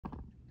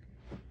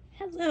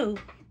Hello.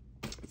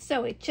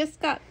 So I just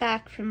got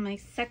back from my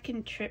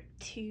second trip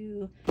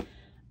to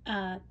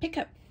pick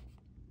up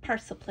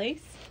parcel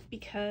place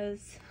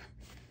because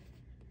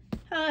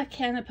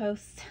Canada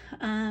Post.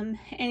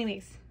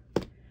 Anyways,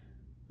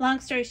 long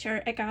story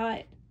short, I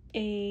got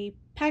a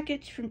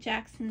package from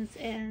Jackson's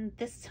and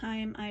this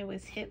time I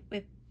was hit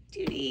with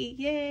duty.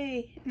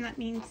 Yay! And that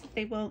means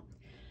they won't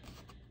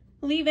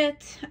leave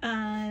it.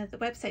 The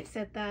website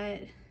said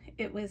that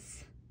it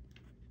was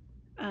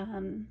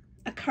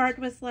a card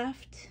was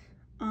left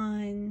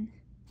on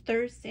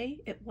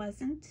Thursday. It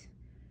wasn't.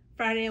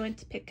 Friday I went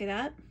to pick it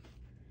up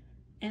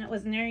and it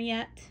wasn't there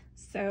yet,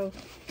 so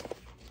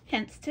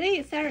hence today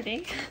is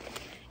Saturday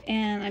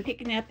and I'm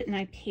picking it up and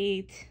I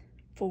paid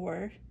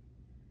for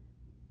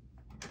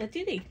the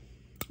duty,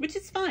 which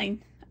is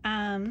fine.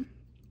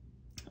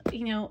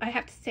 You know, I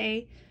have to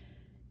say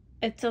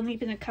it's only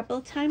been a couple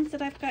of times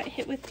that I've got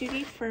hit with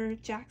duty for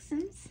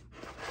Jackson's,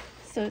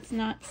 so it's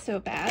not so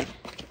bad.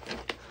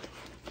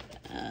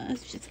 I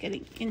was just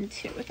getting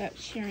into it without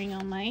sharing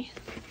all my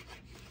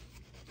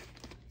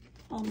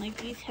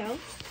details.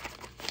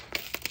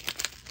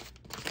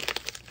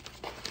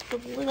 It's a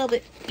little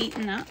bit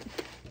beaten up.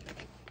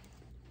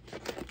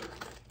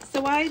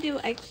 So why do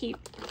I keep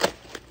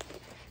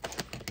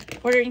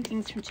ordering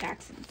things from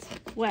Jackson's?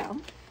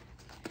 Well,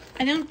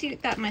 I don't do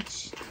it that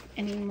much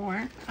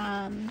anymore.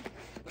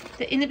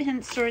 The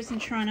independent stores in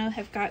Toronto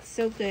have got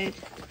so good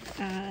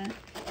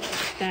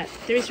that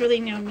there's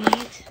really no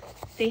need.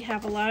 They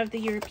have a lot of the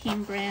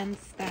European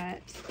brands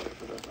that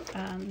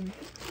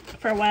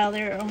for a while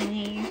there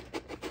only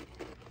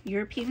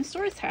European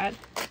stores had,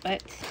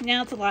 but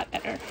now it's a lot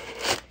better.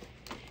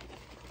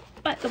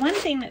 But the one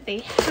thing that they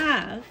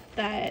have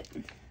that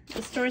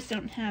the stores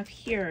don't have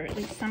here, at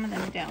least some of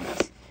them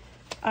don't,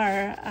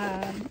 are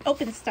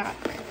open stock.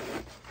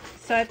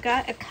 So I've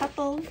got a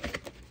couple,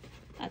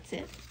 that's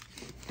it.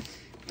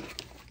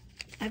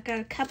 I've got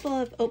a couple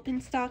of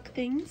open stock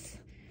things,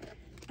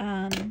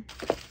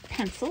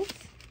 pencils,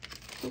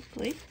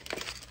 hopefully,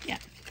 yeah.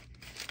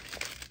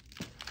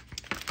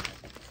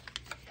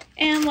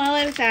 And while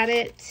I was at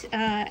it,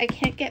 I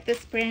can't get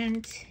this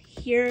brand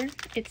here.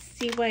 It's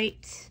Sea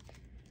White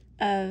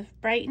of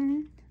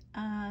Brighton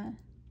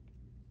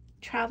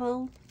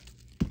travel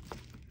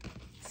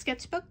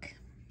sketchbook,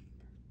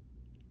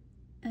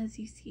 as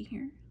you see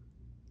here.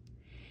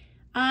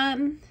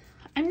 I'm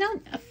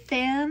not a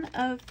fan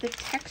of the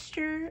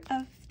texture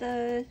of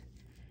the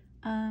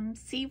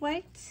Sea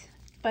White,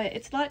 but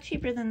it's a lot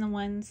cheaper than the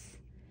ones,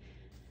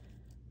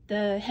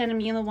 the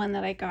Hanamila one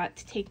that I got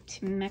to take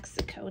to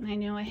Mexico. And I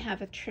know I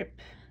have a trip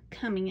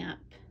coming up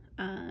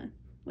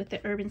with the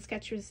Urban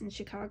Sketchers in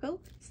Chicago.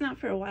 It's not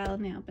for a while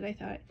now, but I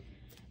thought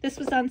this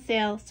was on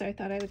sale, so I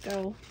thought I would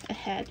go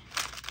ahead.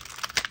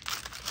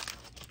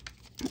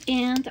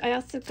 And I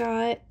also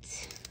got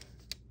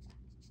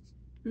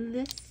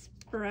this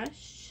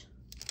brush,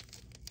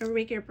 a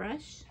rigger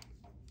brush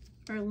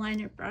or a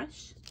liner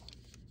brush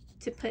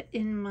to put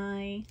in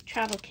my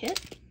travel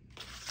kit.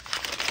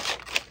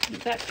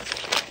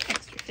 That's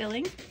extra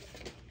filling.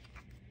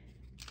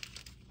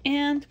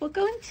 And we'll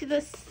go into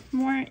this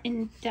more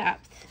in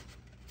depth.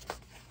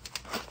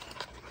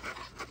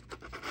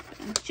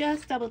 I'm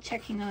just double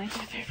checking that I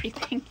have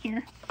everything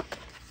here.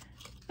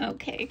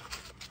 Okay.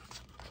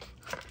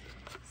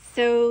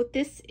 So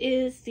this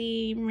is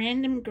the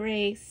Random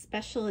Gray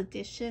Special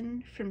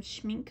Edition from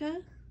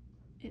Schmincke.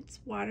 It's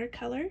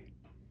watercolor.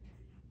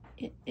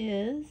 It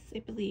is, I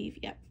believe,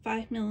 yeah,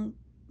 5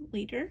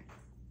 milliliter.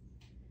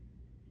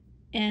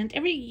 And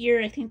every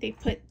year I think they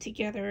put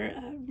together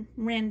a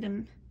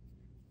random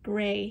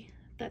gray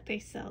that they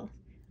sell.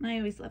 And I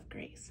always love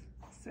grays,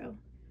 so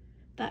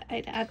thought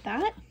I'd add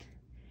that.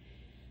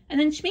 And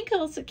then Schmincke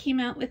also came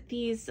out with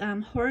these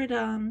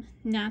Horadam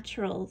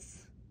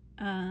Naturals.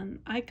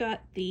 I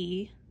got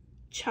the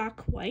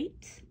chalk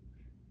white.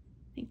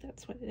 I think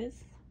that's what it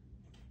is.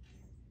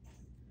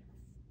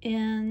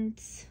 And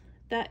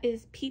that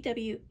is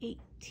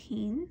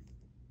PW18.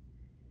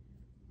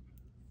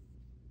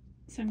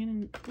 So I'm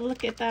going to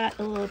look at that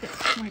a little bit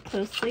more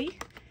closely.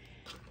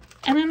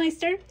 And then I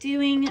started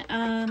doing,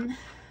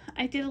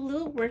 I did a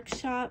little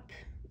workshop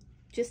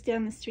just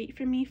down the street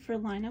from me for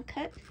lino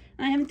cut.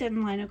 And I haven't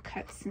done lino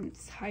cut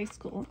since high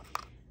school.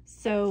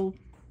 So,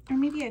 or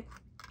maybe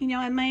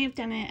I might have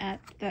done it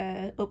at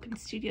the Open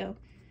Studio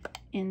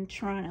in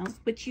Toronto,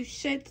 which you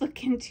should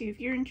look into if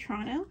you're in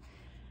Toronto.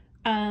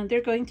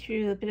 They're going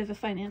through a bit of a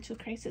financial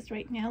crisis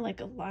right now,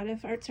 like a lot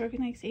of arts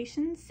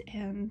organizations,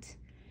 and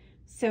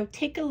so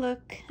take a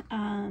look.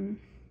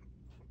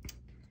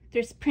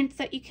 There's prints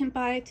that you can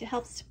buy to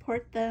help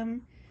support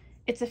them.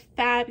 It's a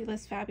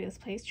fabulous, fabulous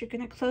place. You're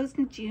going to close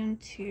in June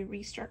to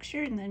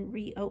restructure and then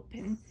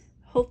reopen,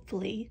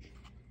 hopefully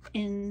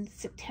in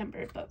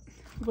September, but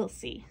we'll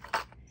see.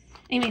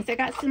 Anyways, I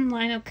got some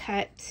lino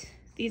cut.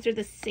 These are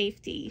the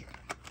safety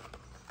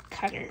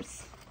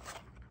cutters.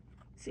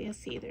 So you'll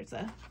see there's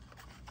a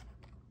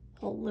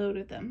whole load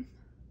of them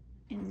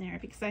in there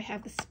because I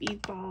have the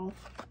Speedball,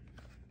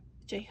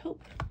 which I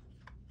hope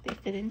they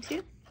fit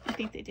into. I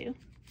think they do.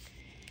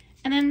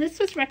 And then this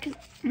was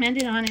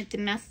recommended on a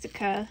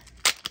Domestika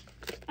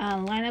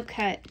lino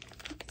cut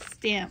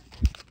stamp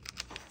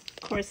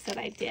course that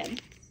I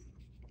did.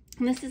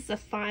 And this is a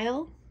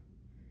Pfeil,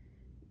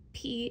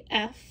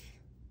 P-F-E-I-L.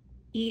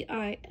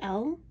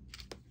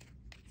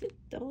 Is it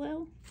double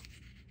L?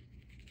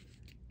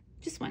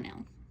 Just one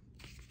L.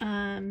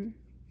 And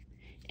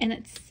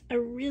it's a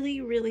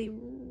really, really,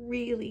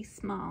 really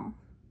small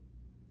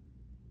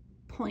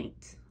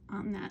point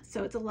on that.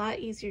 So it's a lot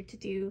easier to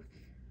do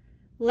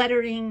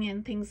lettering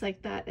and things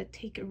like that that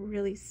take a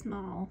really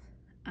small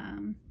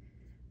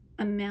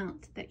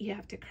amount that you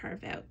have to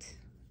carve out.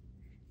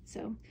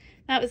 So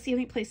that was the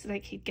only place that I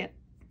could get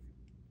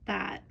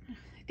that.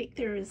 I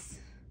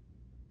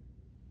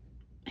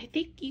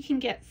think you can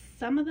get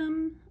some of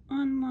them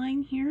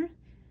online here,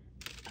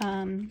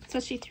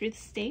 especially through the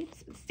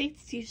States. The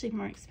States is usually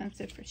more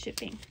expensive for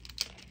shipping.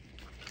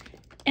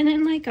 And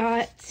then I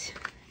got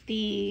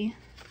the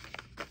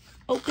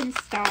open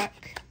stock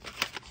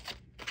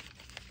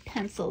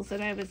pencils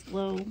that I was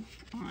low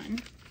on.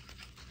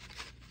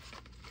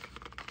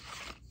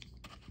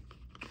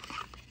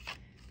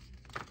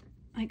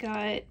 I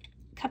got a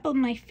couple of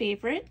my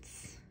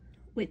favorites,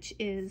 which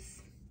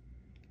is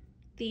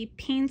the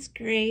Payne's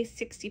Gray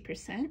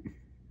 60%,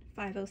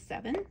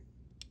 507.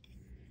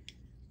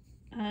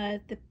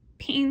 The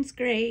Payne's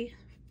Gray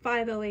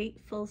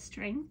 508 full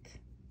strength.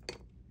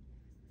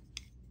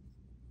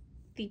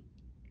 The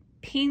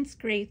Payne's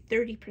Gray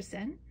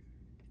 30%,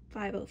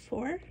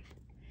 504.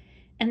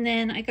 And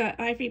then I got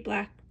Ivory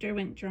Black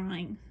Derwent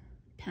Drawing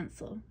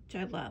pencil, which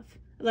I love.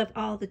 I love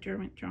all the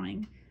Derwent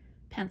Drawing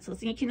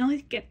pencils. And you can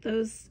only get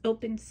those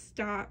open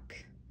stock.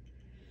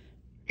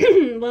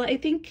 Well, I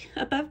think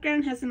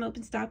Aboveground has them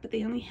open stock, but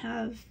they only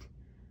have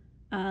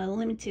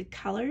limited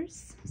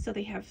colors. So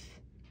they have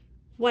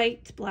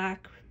white,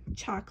 black,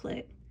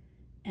 chocolate,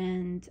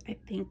 and I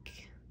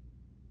think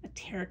a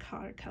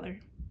terracotta color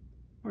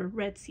or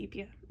red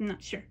sepia. I'm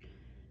not sure.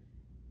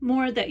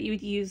 More that you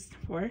would use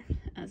for,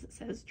 as it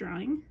says,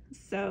 drawing.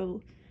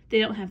 So they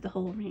don't have the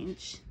whole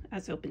range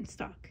as open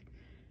stock.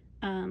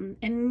 And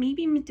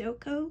maybe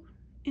Midoco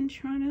in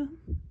Toronto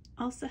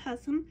also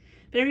has them.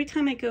 But every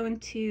time I go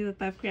into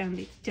Aboveground,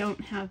 they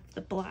don't have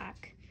the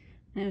black.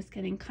 And I was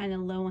getting kind of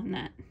low on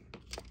that.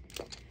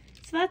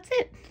 So that's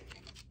it.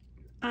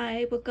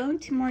 I will go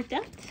into more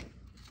depth.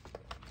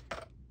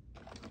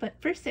 But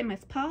first I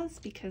must pause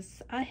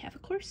because I have a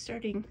course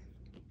starting.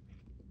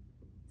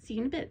 See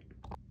you in a bit.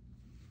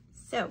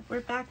 So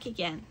we're back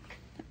again.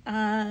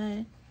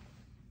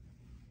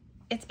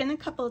 It's been a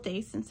couple of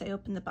days since I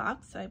opened the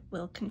box, I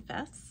will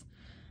confess,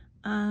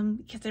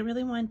 because I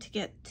really wanted to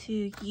get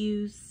to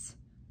use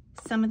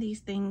some of these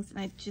things and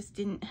I just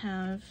didn't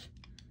have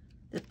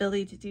the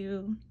ability to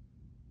do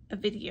a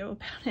video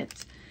about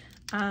it.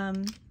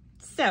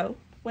 So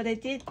what I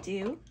did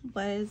do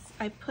was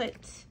I put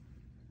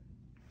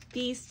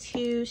these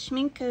two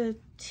Schmincke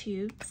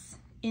tubes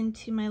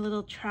into my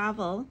little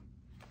travel,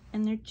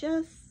 and they're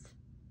just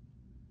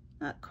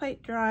not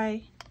quite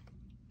dry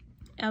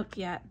out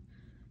yet.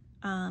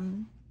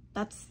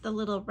 That's the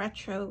little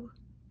retro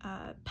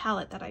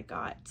palette that I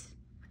got,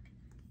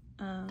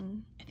 I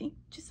think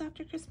just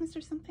after Christmas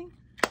or something.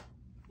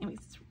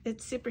 Anyways,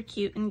 it's super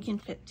cute and you can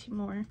fit 2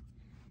 more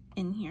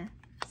in here.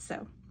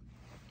 So,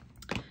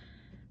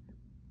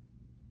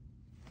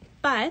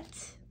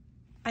 but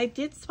I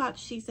did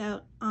swatch these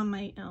out on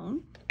my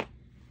own.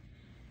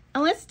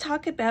 And let's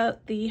talk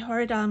about the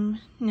Horadam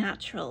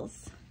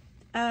Naturals.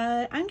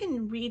 I'm going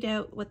to read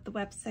out what the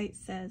website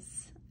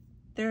says.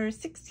 There are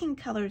 16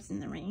 colors in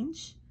the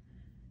range.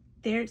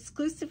 They're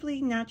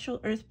exclusively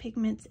natural earth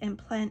pigments and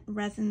plant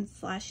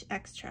resins /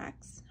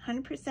 extracts,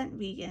 100%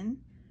 vegan,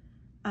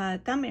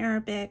 gum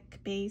arabic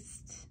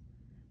based,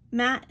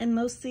 matte and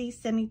mostly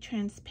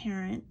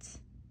semi-transparent,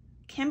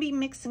 can be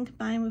mixed and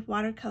combined with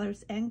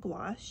watercolors and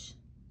gouache,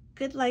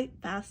 good light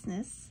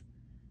fastness.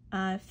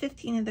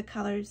 15 of the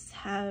colors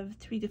have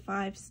 3 to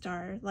 5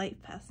 star light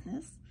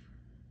fastness.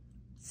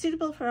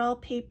 Suitable for all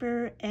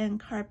paper and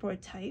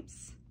cardboard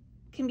types.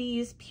 Can be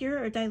used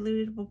pure or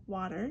diluted with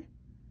water.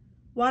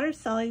 Water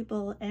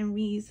soluble and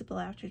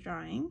reusable after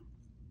drying.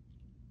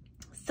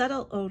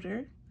 Subtle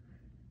odor.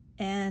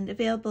 And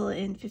available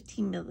in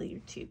 15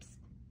 milliliter tubes,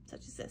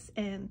 such as this,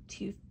 and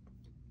 2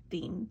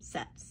 theme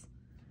sets.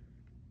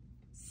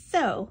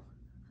 So,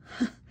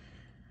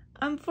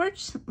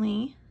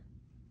 unfortunately,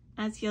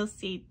 as you'll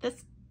see,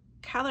 this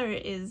color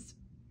is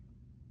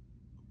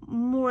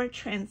more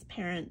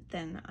transparent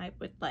than I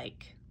would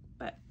like,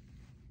 but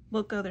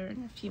we'll go there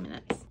in a few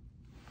minutes.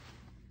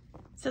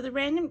 So the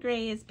random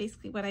gray is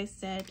basically what I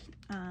said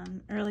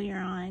earlier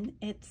on.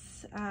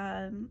 It's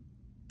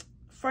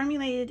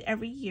formulated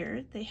every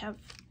year.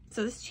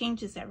 So this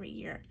changes every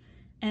year,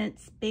 and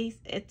they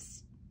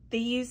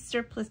use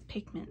surplus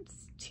pigments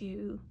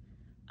to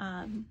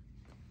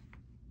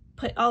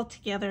put all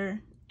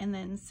together, and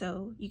then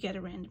so you get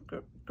a random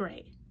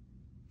gray.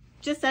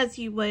 Just as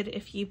you would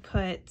if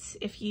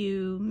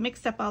you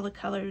mixed up all the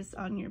colors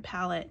on your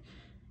palette,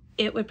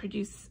 it would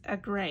produce a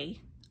gray.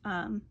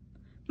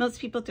 Most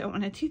people don't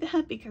want to do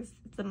that because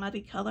it's a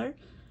muddy color.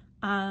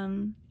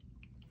 But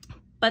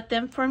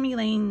then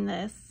formulating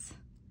this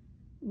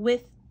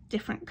with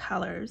different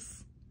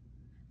colors,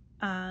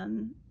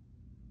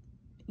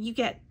 you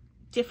get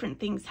different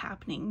things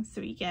happening.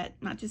 So you get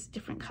not just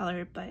different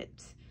color, but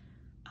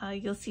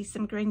you'll see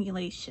some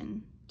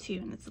granulation too,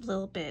 and it's a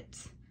little bit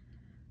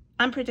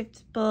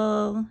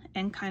unpredictable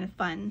and kind of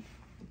fun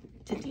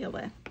to deal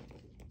with.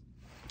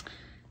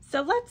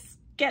 So let's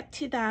get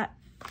to that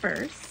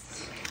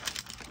first.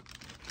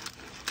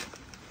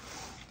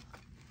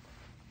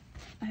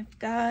 I've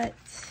got,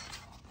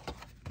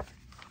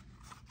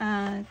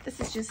 this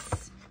is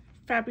just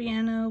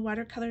Fabriano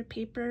watercolor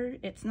paper.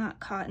 It's not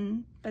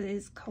cotton, but it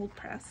is cold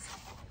press.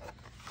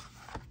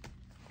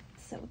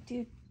 So we'll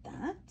do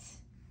that.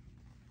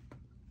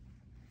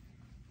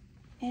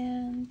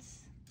 And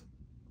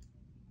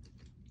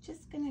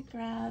just gonna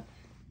grab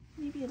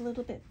maybe a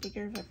little bit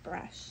bigger of a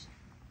brush,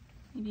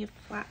 maybe a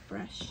flat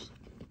brush.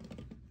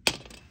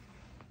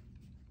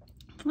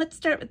 Let's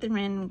start with the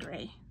random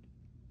gray.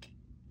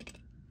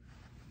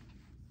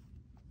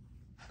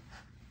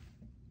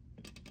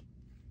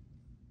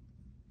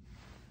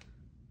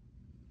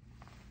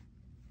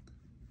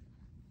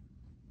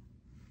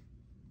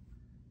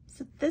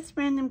 So this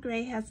random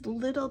gray has a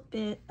little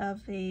bit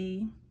of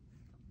a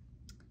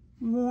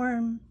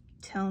warm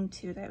tone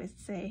to it, I would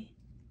say.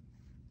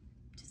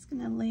 Just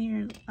gonna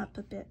layer up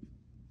a bit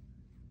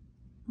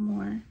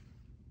more,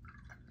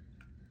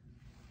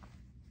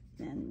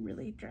 then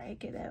really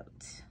drag it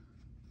out.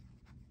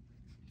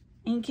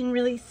 And you can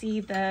really see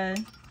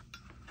the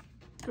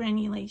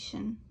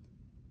granulation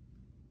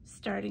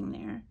starting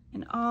there,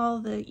 and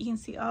you can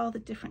see all the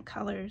different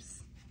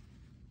colors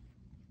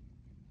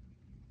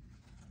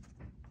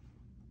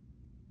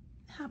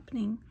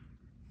happening.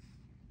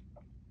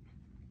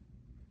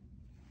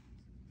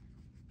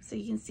 So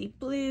you can see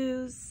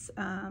blues,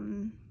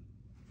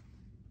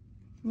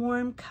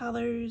 warm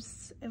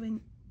colors,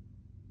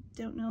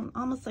 don't know,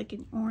 almost like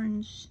an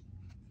orange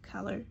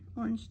color,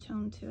 orange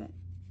tone to it.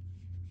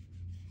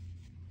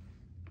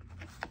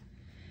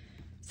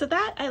 So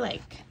that I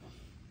like.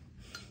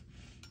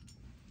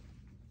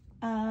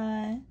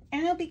 And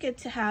it'll be good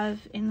to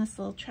have in this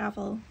little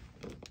travel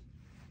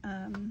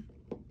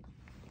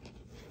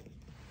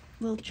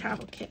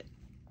kit.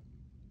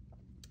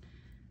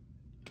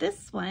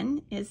 This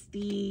one is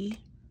the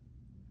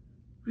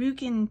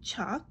Rügen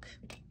Chalk.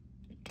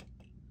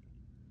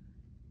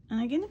 And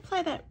I'm going to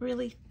apply that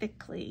really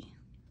thickly.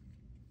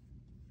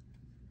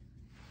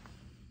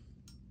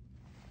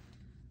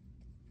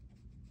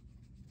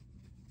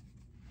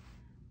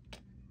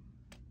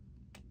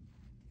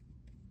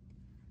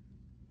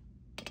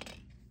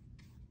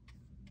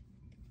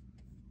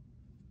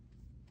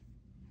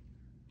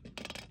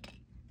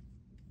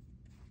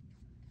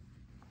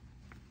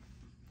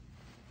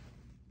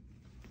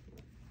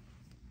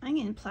 I'm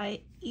going to apply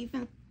it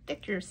even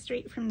thicker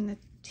straight from the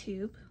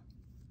tube.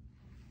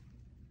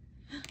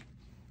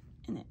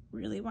 And it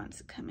really wants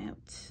to come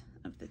out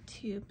of the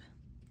tube.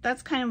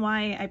 That's kind of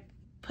why I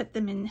put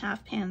them in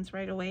half pans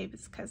right away,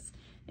 because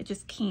it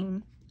just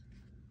came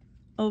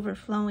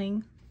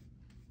overflowing.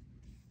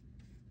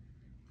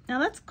 Now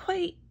that's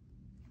quite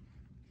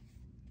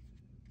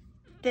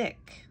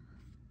thick.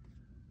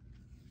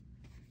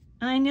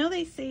 And I know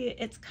they say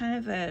it's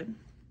kind of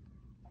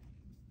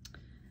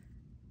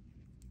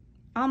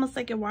almost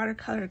like a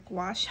watercolor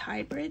gouache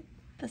hybrid,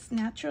 this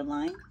natural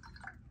line.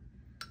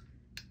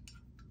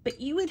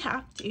 But you would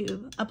have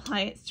to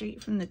apply it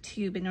straight from the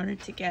tube in order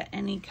to get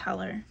any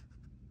color.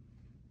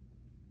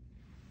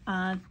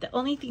 The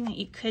only thing that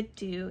you could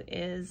do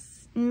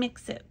is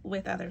mix it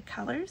with other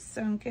colors.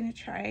 So I'm going to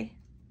try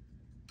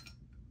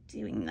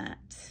doing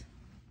that.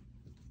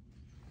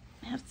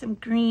 I have some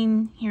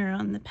green here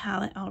on the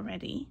palette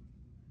already.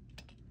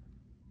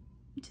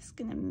 I'm just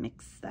going to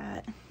mix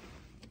that.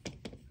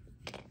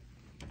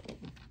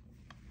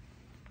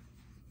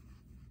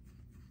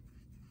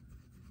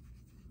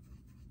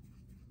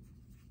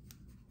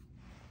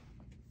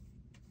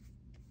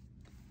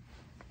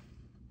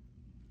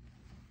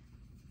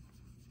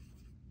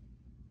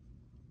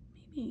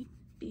 Maybe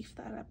beef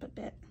that up a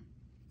bit.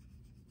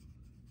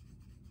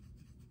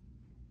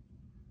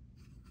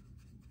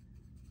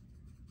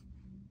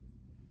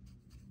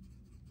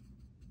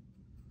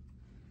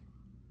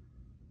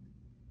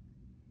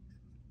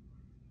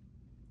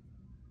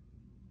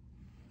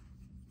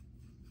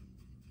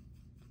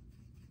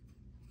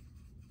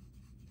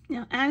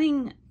 Now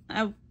adding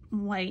a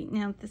white,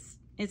 now this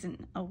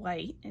isn't a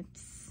white,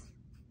 it's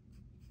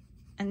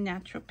a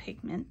natural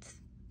pigment.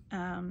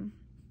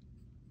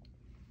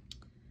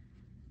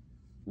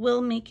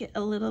 Will make it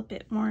a little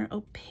bit more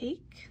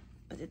opaque,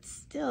 but it's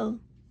still,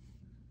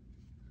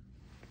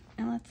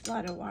 now that's a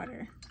lot of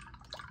water.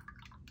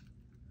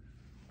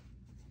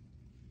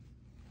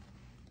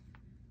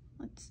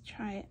 Let's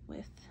try it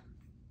with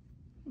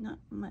not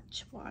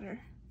much water.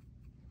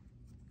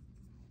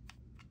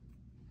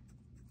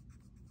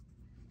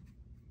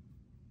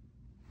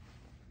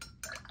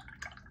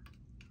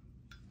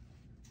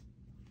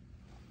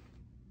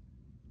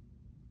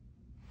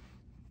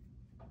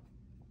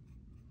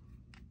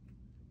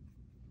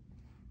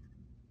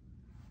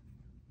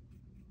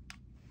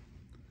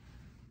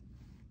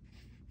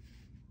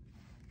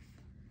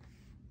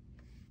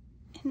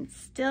 And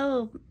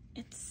still,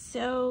 it's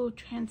so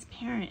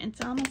transparent.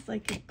 It's almost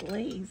like a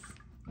glaze.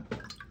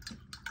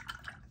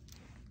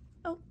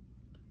 Oh,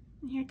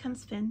 and here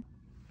comes Finn.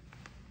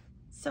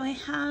 So I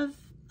have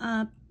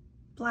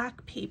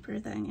black paper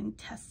that I'm going to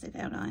test it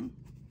out on.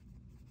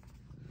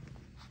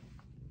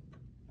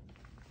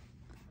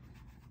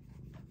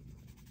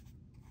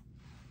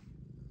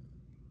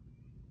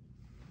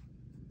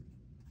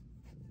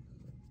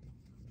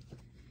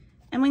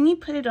 And when you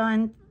put it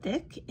on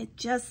thick,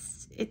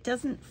 it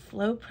doesn't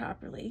flow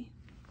properly.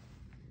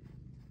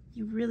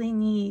 You really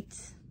need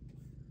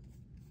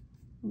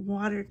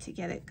water to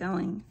get it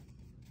going.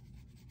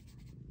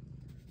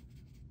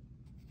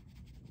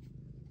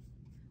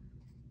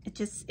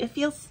 It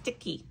feels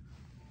sticky.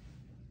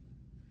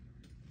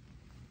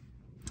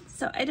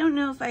 So I don't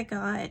know if I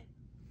got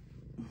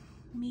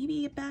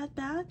maybe a bad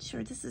batch,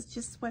 or this is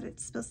just what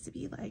it's supposed to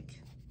be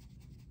like.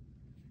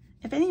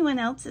 If anyone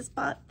else has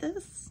bought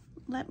this,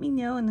 let me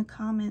know in the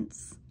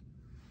comments.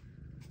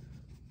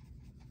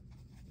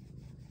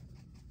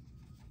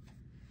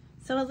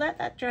 So I'll let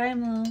that dry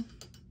and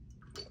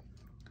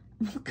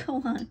we'll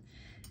go on.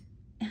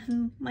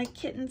 And my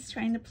kitten's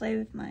trying to play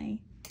with my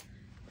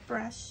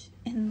brush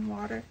in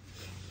water.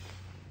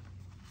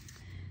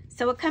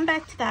 So we'll come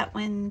back to that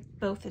when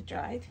both are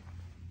dried.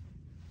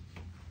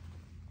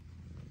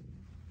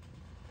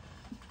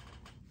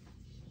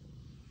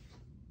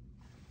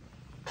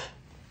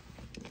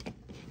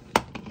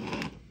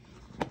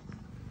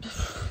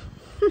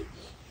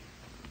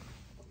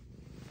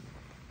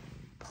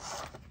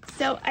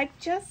 So I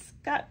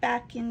just got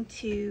back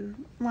into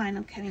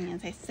lino cutting,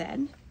 as I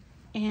said,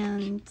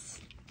 and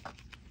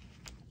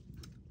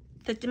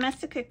the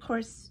Domestika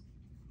course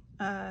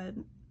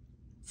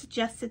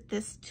suggested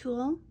this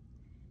tool.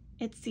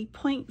 It's the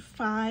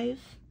 0.5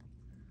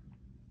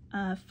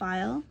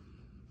 file.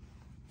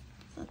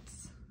 So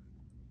let's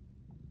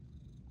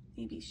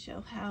maybe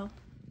show how.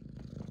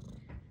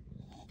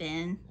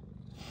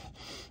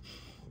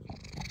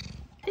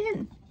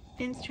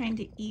 Finn's trying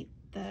to eat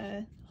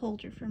the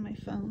holder for my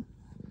phone.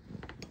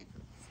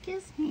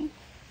 Excuse me.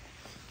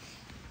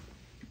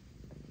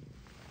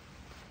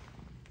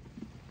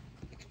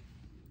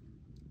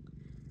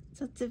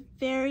 So it's a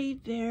very,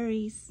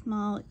 very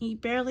small, you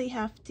barely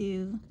have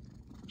to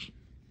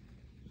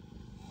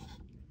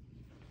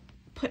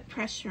put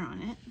pressure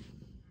on it.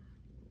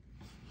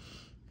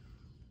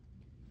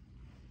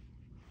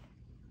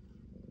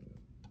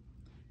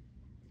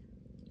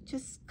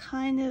 Just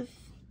kind of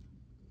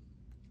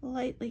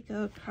lightly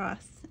go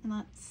across, and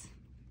that's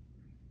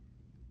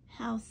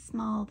how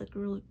small the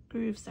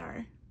grooves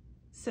are.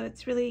 So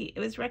it's really, it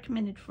was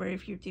recommended for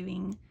if you're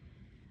doing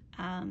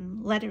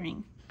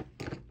lettering.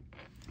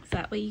 So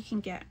that way you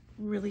can get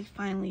really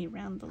finely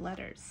around the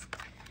letters.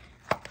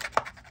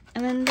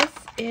 And then this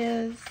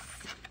is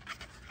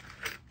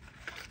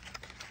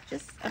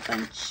just a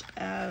bunch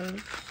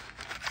of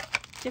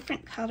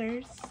different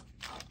colors.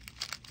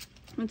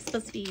 It's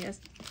supposed to be a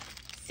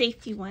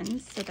safety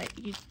ones so that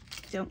you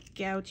don't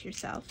gouge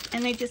yourself.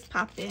 And they just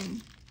pop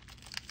in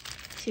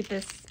to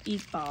this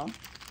bead ball.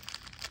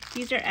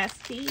 These are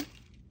Essdee,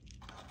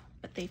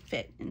 but they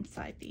fit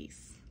inside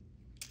these.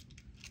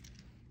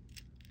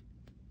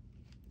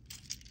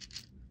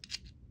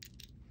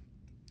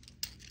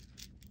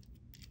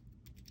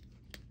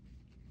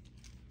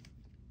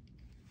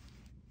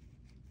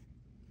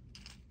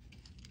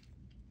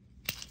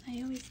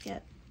 I always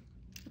get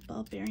the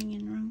ball bearing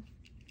in wrong.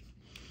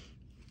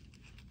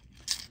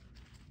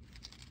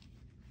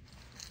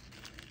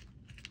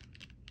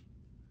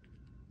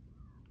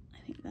 I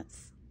think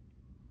that's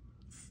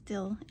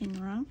still in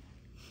wrong,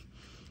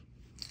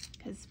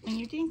 because when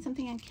you're doing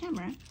something on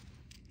camera,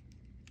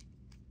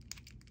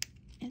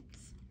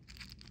 it's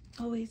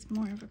always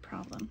more of a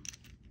problem.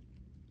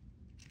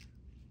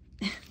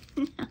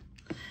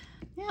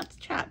 Now it's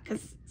trapped,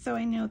 so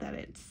I know that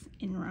it's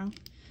in wrong.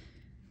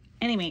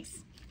 Anyways,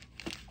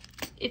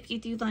 if you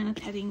do lino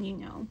cutting, you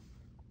know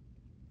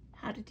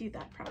how to do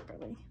that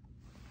properly.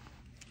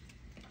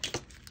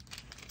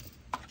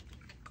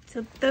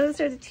 So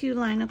those are the two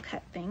lino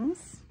cut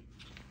things.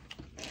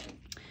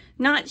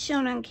 Not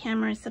shown on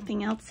camera,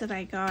 something else that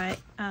I got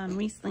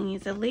recently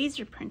is a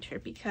laser printer,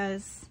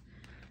 because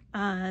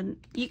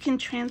you can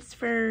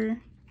transfer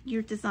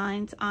your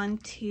designs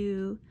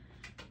onto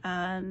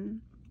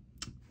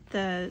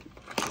the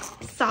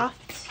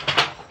soft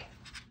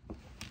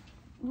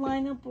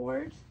lino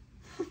board.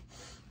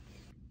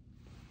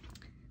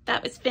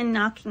 That was Finn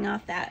knocking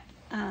off that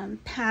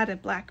pad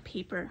of black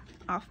paper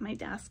off my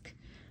desk.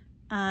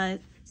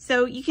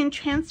 So you can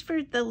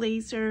transfer the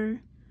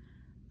laser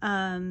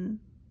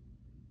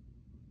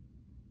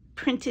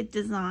printed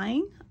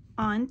design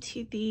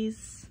onto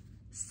these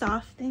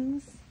soft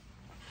things.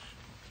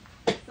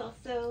 It's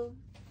also,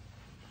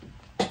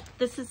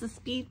 this is a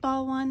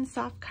speedball one,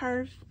 soft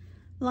carve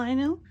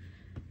lino.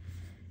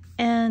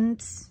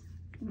 And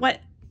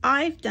what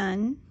I've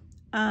done,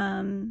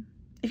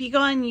 if you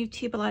go on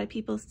YouTube, a lot of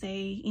people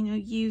say, you know,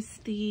 use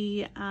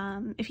the,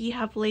 if you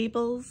have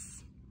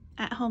labels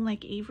at home,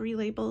 like Avery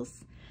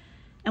labels,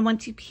 And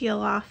once you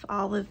peel off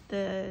all of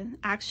the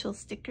actual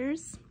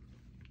stickers,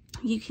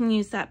 you can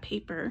use that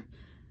paper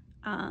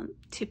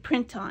to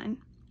print on,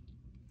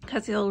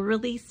 because it'll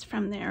release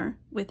from there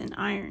with an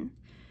iron.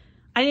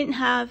 I didn't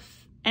have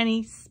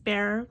any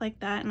spare like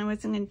that, and I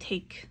wasn't going to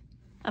take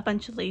a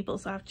bunch of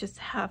labels off just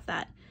to have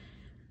that.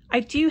 I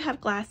do have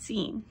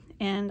glassine,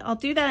 and I'll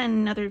do that in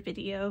another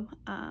video,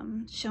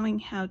 showing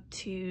how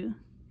to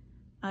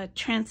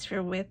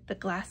transfer with the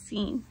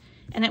glassine,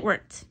 and it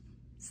worked.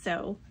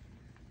 So,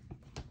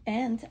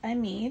 and I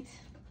made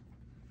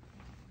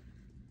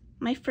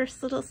my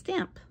first little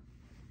stamp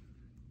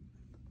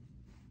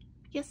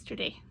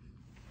yesterday.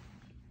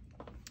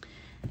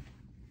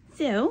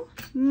 So,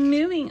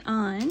 moving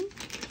on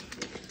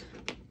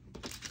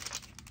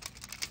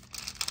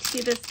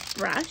to this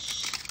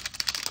brush.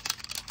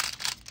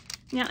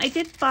 Now, I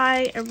did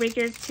buy a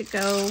rigger to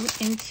go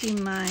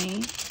into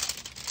my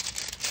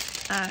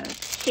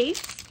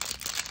case,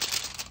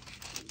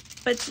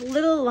 but it's a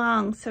little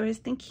long, so I was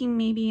thinking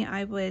maybe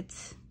I would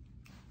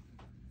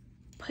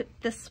put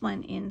this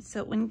one in so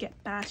it wouldn't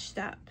get bashed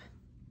up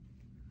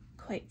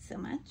quite so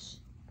much.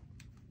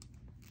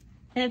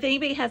 And if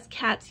anybody has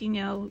cats, you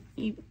know,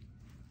 you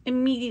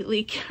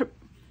immediately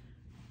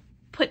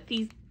put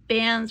these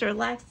bands or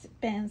elastic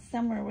bands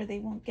somewhere where they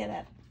won't get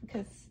up,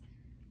 because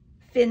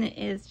Finn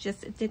is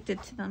just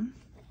addicted to them.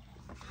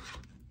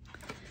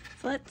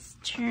 So let's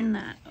turn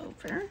that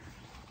over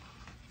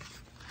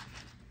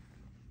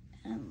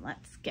and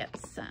let's get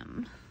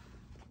some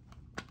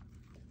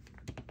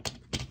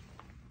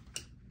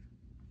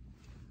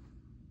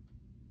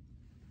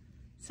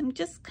so I'm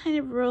just kind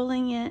of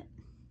rolling it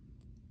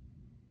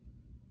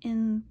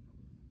in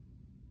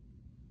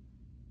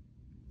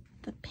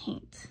the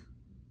paint.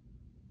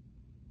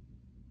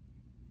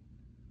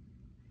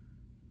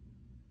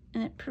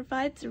 And it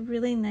provides a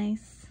really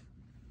nice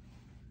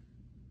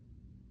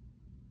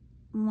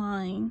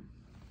line.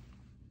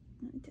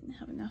 I didn't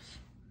have enough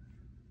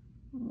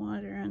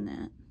water on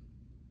that.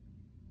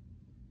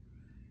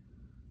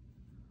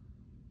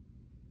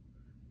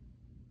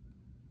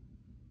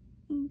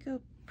 You can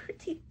go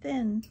pretty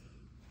thin.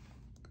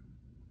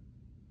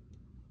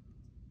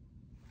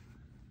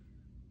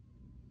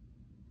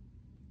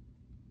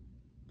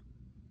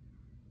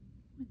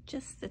 With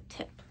just the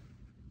tip.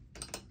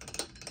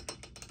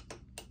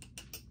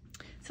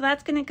 So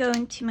that's going to go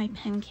into my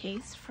pen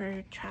case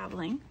for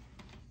traveling.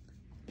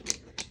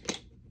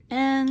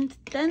 And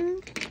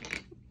then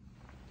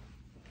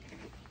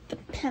the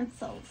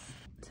pencils.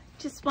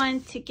 Just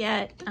wanted to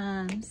get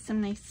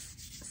some nice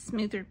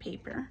smoother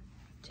paper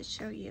to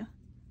show you.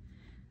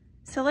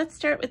 So let's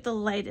start with the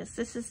lightest.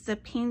 This is the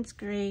Payne's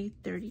Gray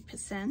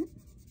 30%.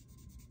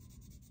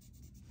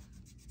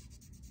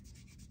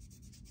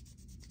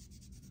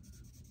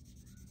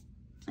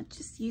 I'm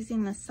just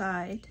using the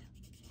side.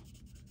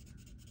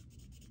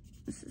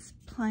 This is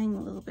applying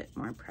a little bit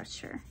more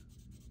pressure.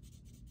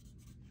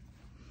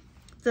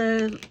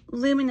 The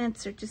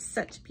Luminance are just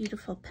such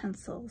beautiful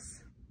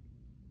pencils.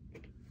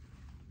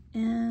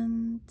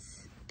 And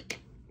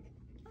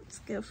let's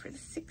go for the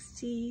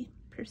 60%.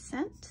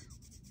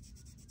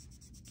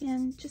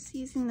 Again, just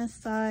using the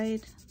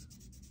side.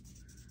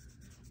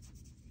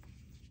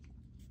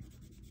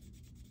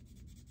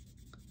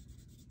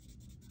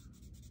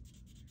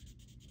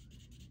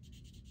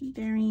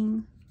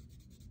 Varying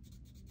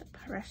the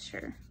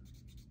pressure.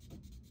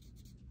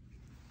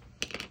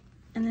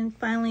 And then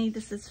finally,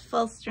 this is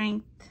full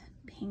strength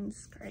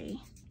Payne's Gray.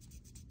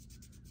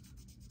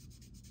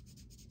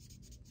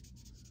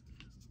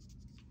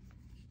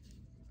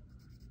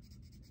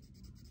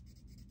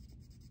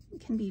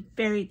 It can be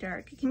very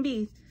dark. It can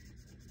be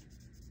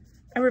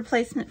a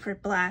replacement for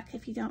black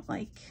if you don't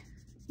like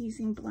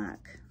using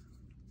black.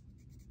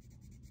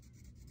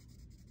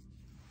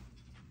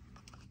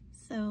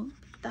 So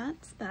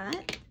that's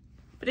that.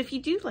 But if you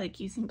do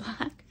like using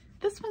black,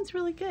 this one's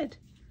really good.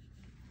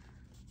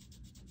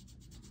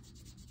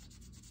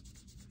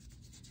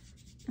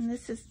 And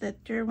this is the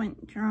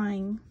Derwent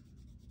Drawing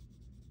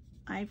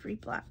Ivory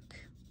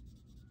Black.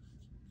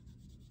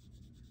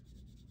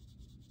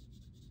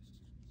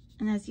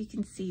 And as you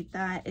can see,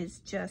 that is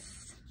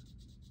just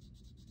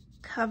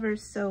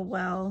covers so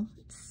well.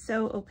 It's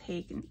so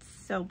opaque and it's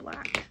so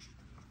black.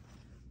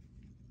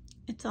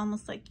 It's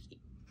almost like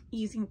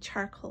using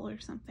charcoal or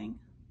something.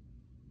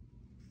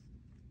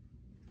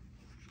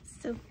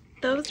 So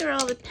those are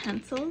all the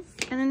pencils.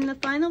 And then the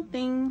final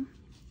thing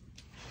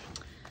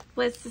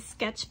was the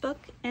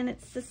sketchbook, and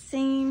it's the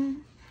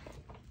same,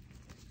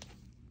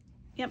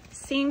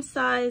 same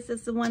size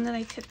as the one that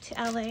I took to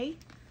LA.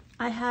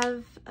 I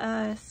have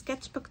a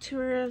sketchbook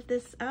tour of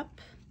this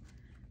up,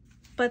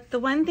 but the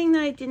one thing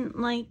that I didn't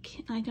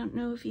like, I don't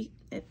know if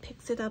it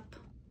picks it up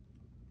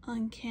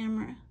on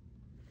camera,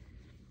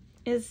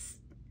 is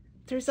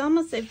there's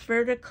almost a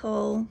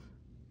vertical,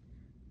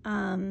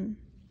 oh,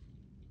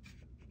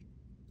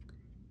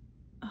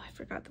 I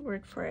forgot the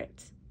word for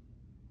it.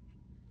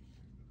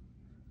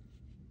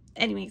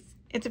 Anyways,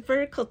 it's a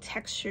vertical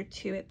texture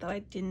to it that I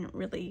didn't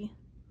really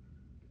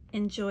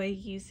enjoy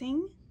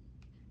using.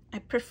 I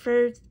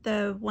preferred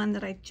the one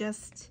that I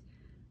just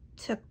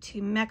took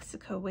to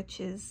Mexico, which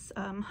is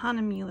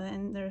Hanamula,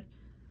 and they're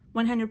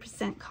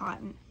 100%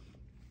 cotton.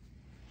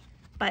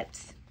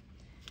 But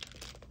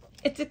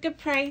it's a good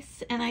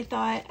price, and I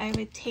thought I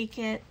would take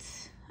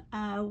it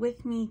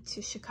with me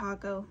to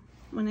Chicago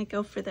when I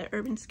go for the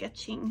urban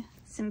sketching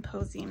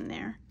symposium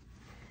there.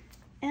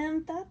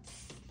 And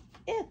that's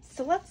it.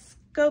 So let's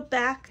go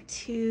back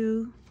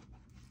to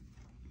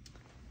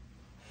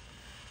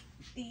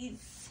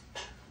these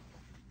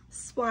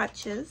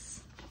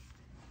swatches.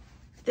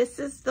 This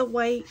is the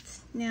white,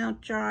 now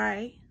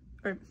dry,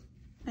 or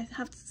I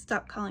have to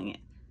stop calling it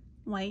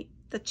white,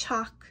 the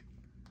chalk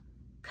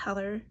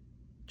color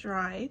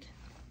dried.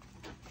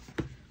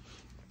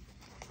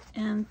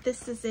 And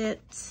this is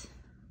it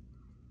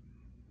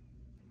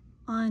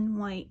on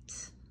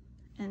white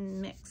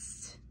and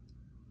mixed.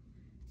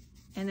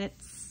 And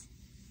it's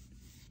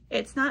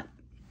not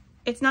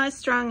as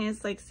strong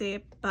as, like, say,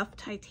 a buff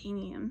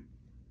titanium.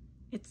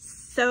 It's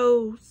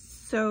so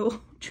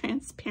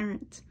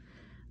transparent.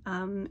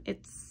 I'm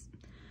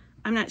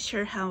not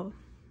sure how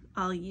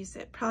I'll use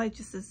it. Probably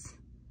just as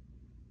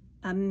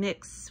a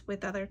mix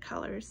with other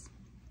colors.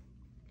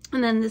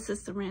 And then this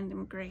is the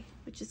random gray,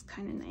 which is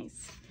kind of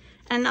nice.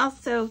 And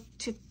also,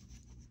 to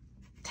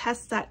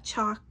test that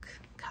chalk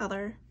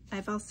color,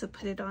 I've also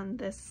put it on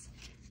this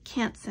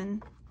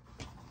Canson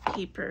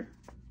paper.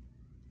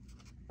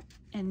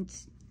 And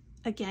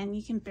again,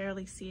 you can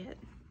barely see it.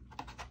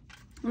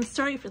 I'm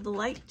sorry for the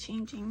light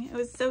changing. It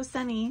was so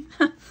sunny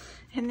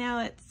and now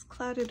it's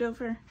clouded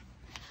over.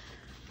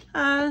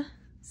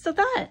 So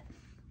that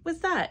was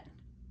that.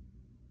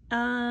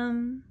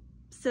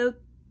 So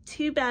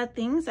two bad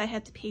things. I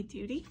had to pay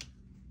duty,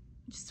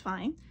 which is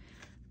fine.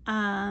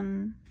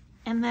 And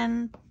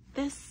then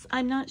this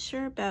I'm not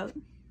sure about.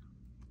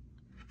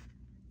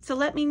 So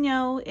let me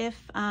know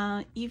if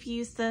you've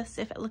used this,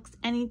 if it looks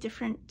any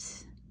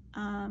different,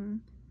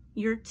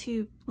 your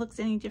tube looks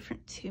any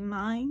different to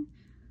mine.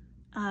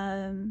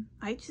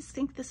 I just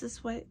think this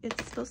is what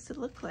it's supposed to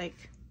look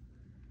like.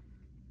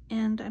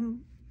 And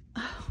I'm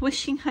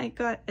wishing I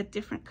got a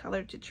different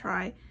color to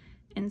try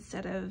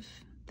instead of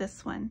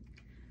this one.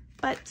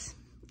 But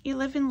you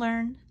live and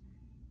learn,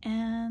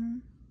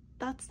 and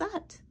that's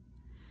that.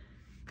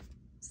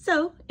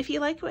 So if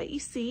you like what you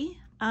see,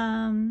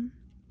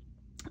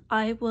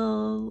 I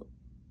will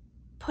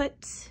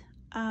put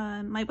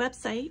my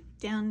website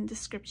down in the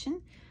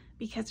description,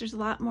 because there's a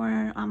lot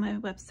more on my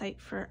website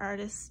for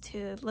artists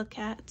to look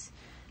at.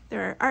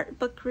 There are art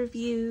book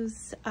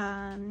reviews,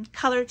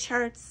 color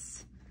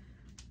charts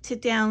to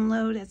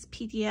download as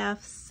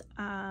PDFs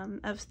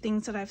of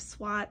things that I've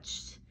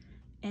swatched,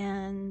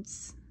 and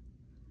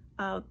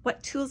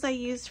what tools I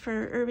use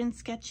for urban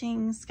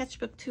sketching,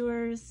 sketchbook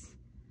tours,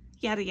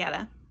 yada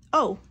yada.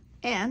 Oh,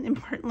 and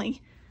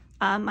importantly,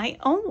 my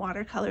own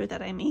watercolor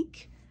that I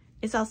make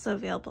is also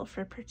available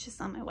for purchase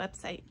on my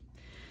website.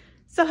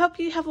 So hope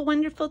you have a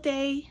wonderful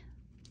day.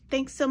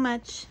 Thanks so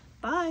much.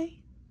 Bye.